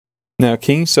Now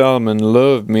King Solomon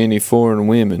loved many foreign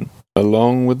women,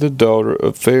 along with the daughter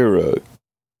of Pharaoh,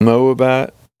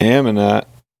 Moabite, Ammonite,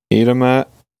 Edomite,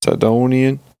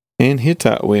 Sidonian, and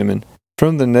Hittite women,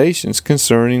 from the nations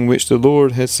concerning which the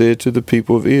Lord had said to the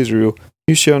people of Israel,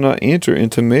 You shall not enter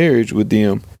into marriage with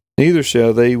them, neither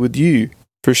shall they with you,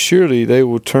 for surely they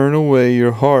will turn away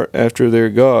your heart after their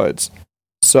gods.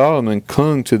 Solomon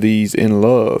clung to these in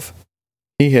love.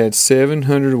 He had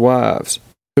 700 wives,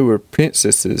 who were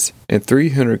princesses, and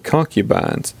 300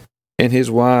 concubines, and his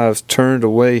wives turned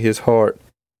away his heart.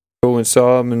 For when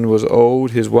Solomon was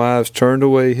old, his wives turned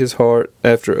away his heart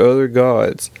after other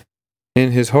gods,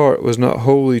 and his heart was not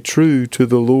wholly true to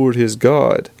the Lord his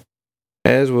God,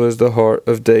 as was the heart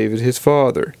of David his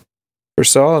father. For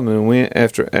Solomon went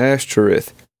after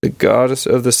Ashtoreth, the goddess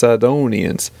of the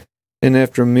Sidonians, and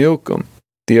after Milcom,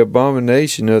 the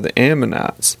abomination of the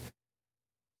Ammonites.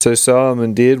 So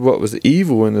Solomon did what was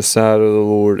evil in the sight of the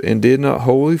Lord, and did not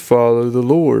wholly follow the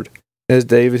Lord, as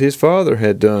David his father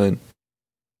had done.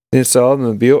 Then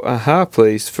Solomon built a high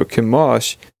place for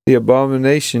Chemosh, the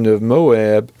abomination of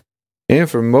Moab, and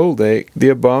for Molech, the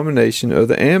abomination of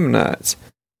the Ammonites,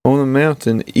 on the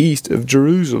mountain east of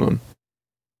Jerusalem.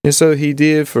 And so he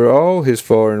did for all his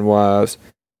foreign wives,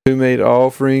 who made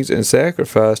offerings and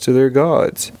sacrifice to their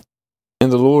gods.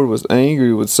 And the Lord was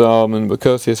angry with Solomon,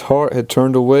 because his heart had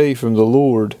turned away from the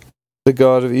Lord, the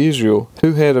God of Israel,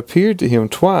 who had appeared to him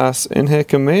twice, and had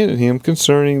commanded him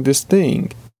concerning this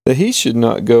thing, that he should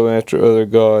not go after other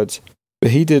gods,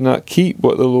 but he did not keep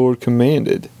what the Lord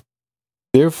commanded.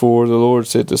 Therefore the Lord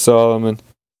said to Solomon,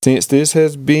 Since this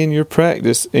has been your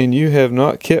practice, and you have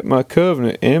not kept my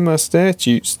covenant and my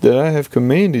statutes that I have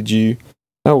commanded you,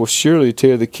 I will surely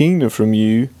tear the kingdom from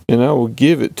you, and I will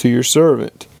give it to your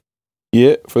servant.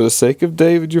 Yet, for the sake of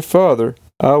David your father,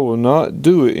 I will not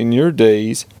do it in your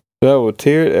days, but I will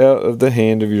tear it out of the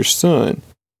hand of your son.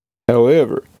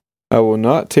 However, I will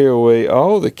not tear away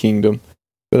all the kingdom,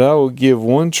 but I will give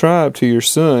one tribe to your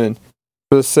son,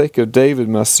 for the sake of David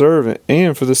my servant,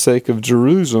 and for the sake of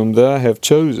Jerusalem that I have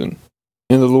chosen.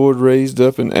 And the Lord raised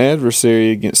up an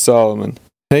adversary against Solomon,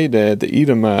 Hadad the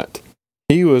Edomite.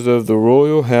 He was of the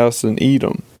royal house in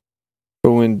Edom.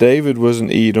 For when David was in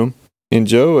Edom, and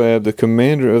Joab the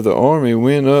commander of the army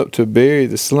went up to bury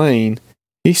the slain,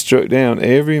 he struck down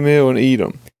every male in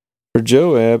Edom. For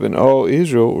Joab and all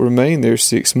Israel remained there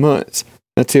 6 months,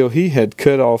 until he had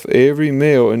cut off every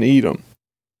male in Edom.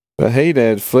 But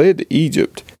Hadad fled to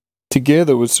Egypt,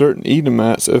 together with certain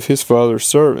Edomites of his father's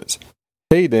servants,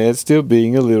 Hadad still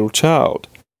being a little child.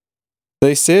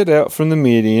 They set out from the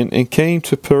Midian, and came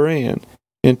to Paran,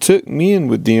 and took men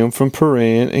with them from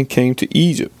Paran, and came to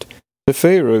Egypt, to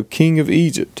Pharaoh king of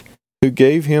Egypt, who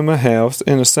gave him a house,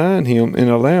 and assigned him an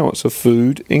allowance of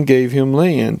food, and gave him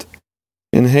land.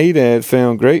 And Hadad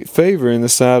found great favor in the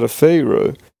sight of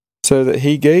Pharaoh, so that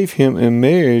he gave him in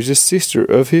marriage the sister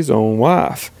of his own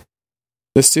wife,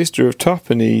 the sister of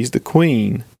Tahpenes the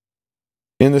queen.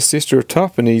 And the sister of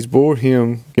Tahpenes bore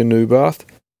him Genubath,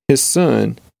 his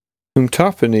son, whom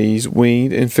Tahpenes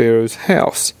weaned in Pharaoh's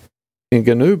house. And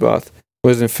Genubath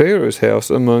was in Pharaoh's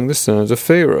house among the sons of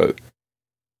Pharaoh.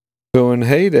 But when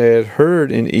Hadad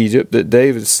heard in Egypt that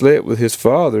David slept with his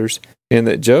fathers, and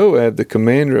that Joab the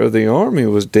commander of the army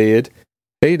was dead,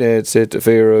 Hadad said to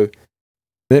Pharaoh,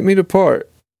 Let me depart,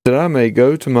 that I may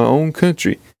go to my own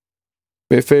country.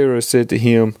 But Pharaoh said to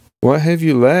him, What have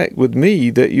you lacked with me,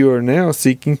 that you are now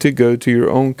seeking to go to your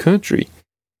own country?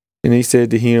 And he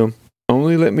said to him,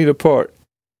 Only let me depart.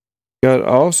 God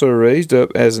also raised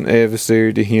up as an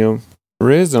adversary to him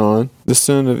Rezon, the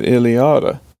son of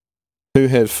Eliada, who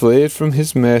had fled from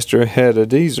his master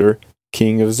Hadadezer,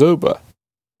 king of Zobah.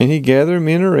 And he gathered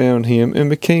men around him, and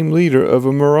became leader of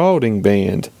a marauding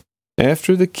band,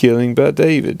 after the killing by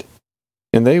David.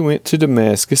 And they went to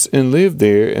Damascus, and lived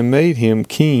there, and made him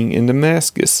king in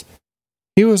Damascus.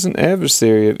 He was an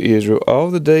adversary of Israel all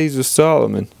the days of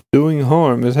Solomon, doing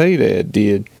harm as Hadad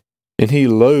did. And he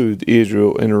loathed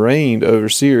Israel, and reigned over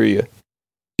Syria.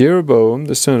 Jeroboam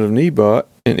the son of Nebat,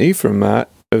 an Ephraimite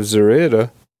of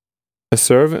Zeredah, a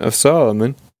servant of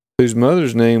Solomon, whose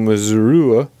mother's name was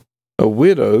Zeruiah, a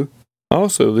widow,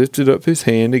 also lifted up his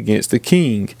hand against the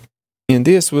king. And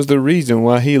this was the reason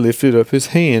why he lifted up his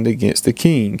hand against the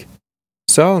king.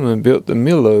 Solomon built the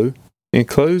Millo, and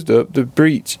closed up the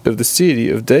breach of the city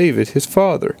of David his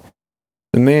father.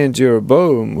 The man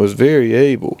Jeroboam was very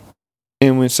able.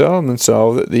 And when Solomon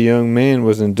saw that the young man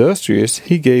was industrious,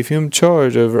 he gave him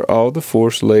charge over all the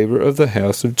forced labor of the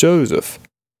house of Joseph.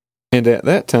 And at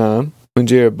that time, when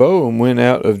Jeroboam went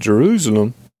out of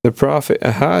Jerusalem, the prophet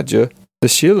Ahijah the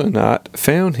Shilonite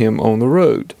found him on the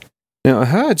road. Now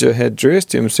Ahijah had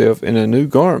dressed himself in a new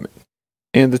garment,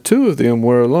 and the two of them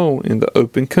were alone in the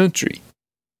open country.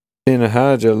 Then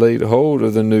Ahijah laid hold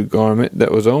of the new garment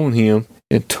that was on him,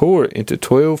 and tore it into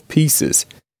 12 pieces.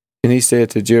 And he said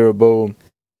to Jeroboam,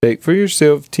 Take for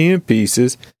yourself 10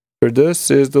 pieces, for thus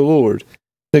says the Lord,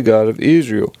 the God of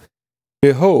Israel,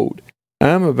 Behold, I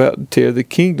am about to tear the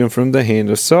kingdom from the hand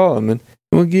of Solomon,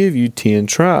 and will give you 10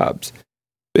 tribes.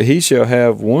 But he shall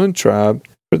have 1 tribe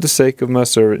for the sake of my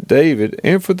servant David,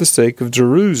 and for the sake of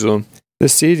Jerusalem, the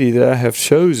city that I have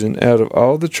chosen out of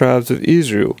all the tribes of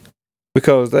Israel,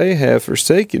 because they have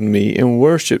forsaken me and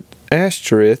worshipped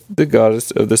Ashtoreth, the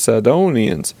goddess of the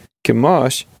Sidonians,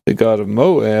 Chemosh, the god of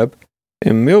Moab,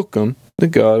 and Milcom, the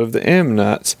god of the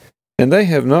Ammonites, and they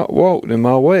have not walked in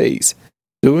my ways,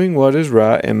 doing what is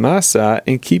right in my sight,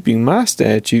 and keeping my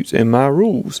statutes and my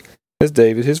rules, as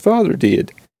David his father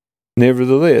did.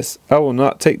 Nevertheless, I will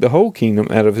not take the whole kingdom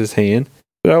out of his hand,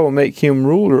 but I will make him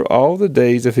ruler all the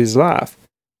days of his life,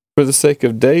 for the sake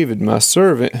of David my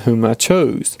servant whom I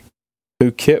chose,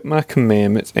 who kept my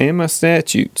commandments and my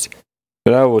statutes.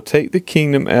 But I will take the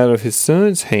kingdom out of his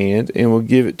son's hand, and will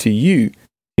give it to you,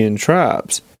 10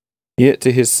 tribes. Yet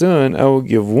to his son I will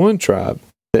give 1 tribe,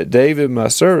 that David my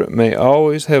servant may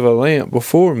always have a lamp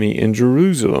before me in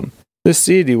Jerusalem, the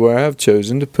city where I have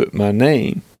chosen to put my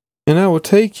name. And I will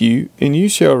take you, and you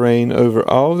shall reign over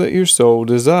all that your soul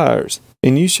desires,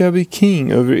 and you shall be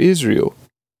king over Israel.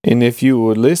 And if you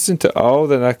will listen to all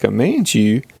that I command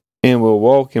you, and will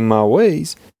walk in my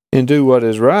ways, and do what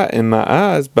is right in my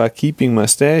eyes by keeping my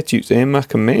statutes and my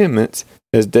commandments,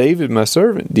 as David my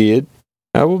servant did,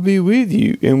 I will be with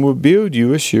you, and will build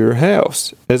you a sure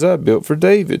house, as I built for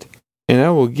David. And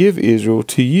I will give Israel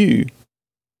to you,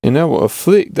 and I will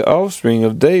afflict the offspring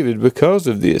of David because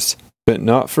of this, but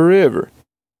not forever.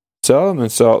 Solomon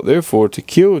sought therefore to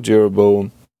kill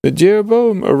Jeroboam, but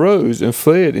Jeroboam arose and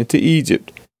fled into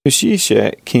Egypt, to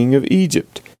Shishak king of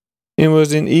Egypt, and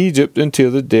was in Egypt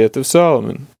until the death of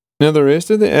Solomon. Now the rest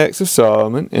of the acts of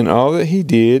Solomon, and all that he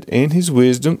did, and his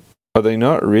wisdom, are they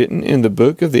not written in the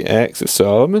book of the acts of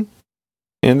Solomon?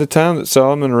 And the time that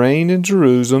Solomon reigned in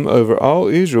Jerusalem over all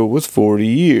Israel was 40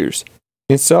 years.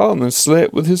 And Solomon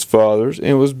slept with his fathers,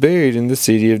 and was buried in the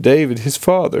city of David his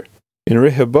father. And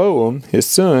Rehoboam his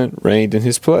son reigned in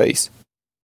his place.